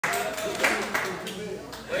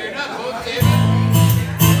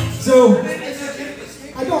So,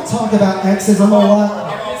 I don't talk about exes a whole lot,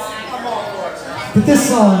 but this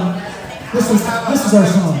song, this was our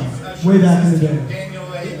song way back in the day.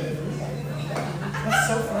 That's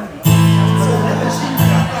so funny.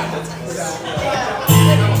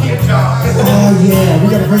 Oh yeah, we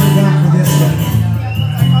gotta break it down for this one.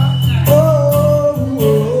 Oh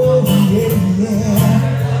yeah, yeah,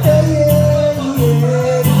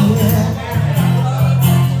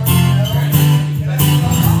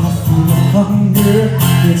 I feel a hunger,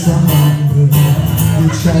 it's a hunger.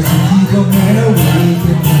 It tries to keep a man awake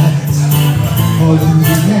at night. All you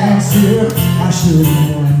the answer, I should've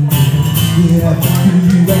wondered. Yeah,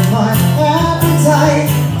 you at my appetite.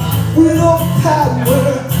 With all power,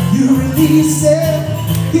 you release it.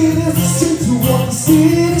 It is a sin to walk the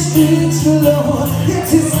city streets alone.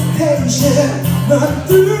 Anticipation run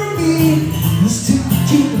through me. Just to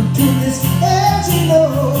keep to this edge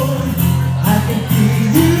alone. I can feel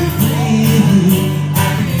you breathe. I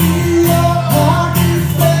can feel your heart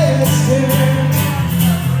faster.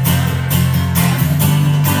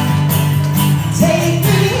 Take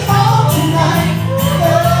me home tonight.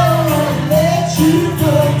 Oh, let you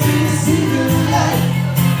go to see the light.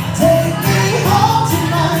 Take me home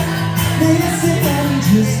tonight. Listen and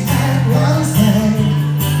just like what I say.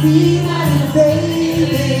 Be my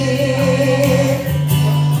baby.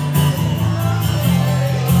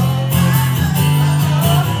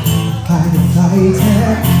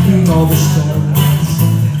 Fighting in all the storms.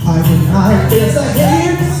 I deny there's a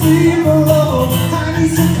hate to sleep alone. I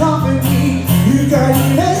need some company. You got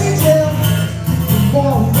an angel.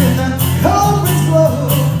 Warm when the cold winds blow.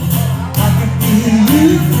 I can feel you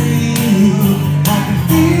breathe. I can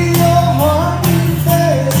feel your heartbeat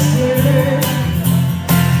faster.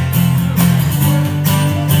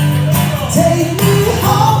 Take me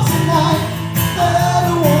home tonight. I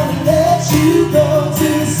don't wanna let you go to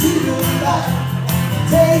see the light.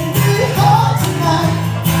 Take me home tonight.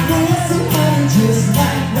 Listen, honey, just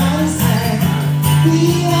like Ronnie sang. Be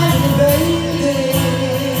my baby.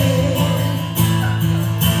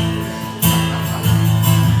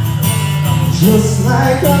 Just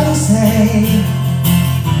like Ronnie sang.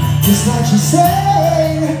 Just like she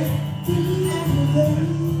sang. Be my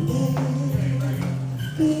baby.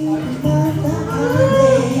 Be my baby.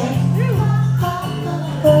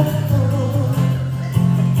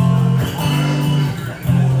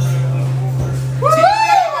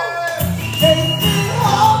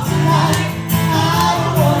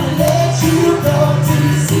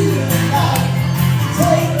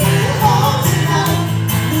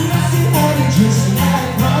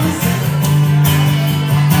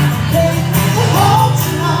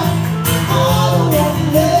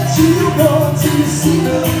 See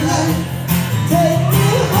the light. Take me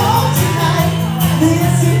home tonight.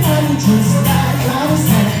 Listen, honey, just like I was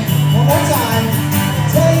saying. One more time.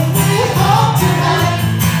 Take me home tonight.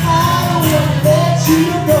 I don't wanna let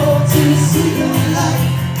you go to see the light.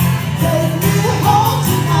 Take me home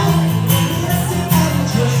tonight. Listen, honey,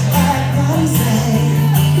 just like I was saying.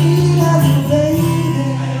 Be my baby.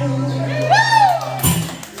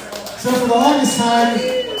 So for the longest time,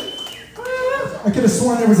 I could have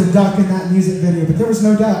sworn there was a duck in that music video, but there was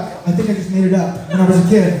no duck. I think I just made it up when I was a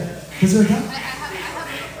kid. Was there a duck?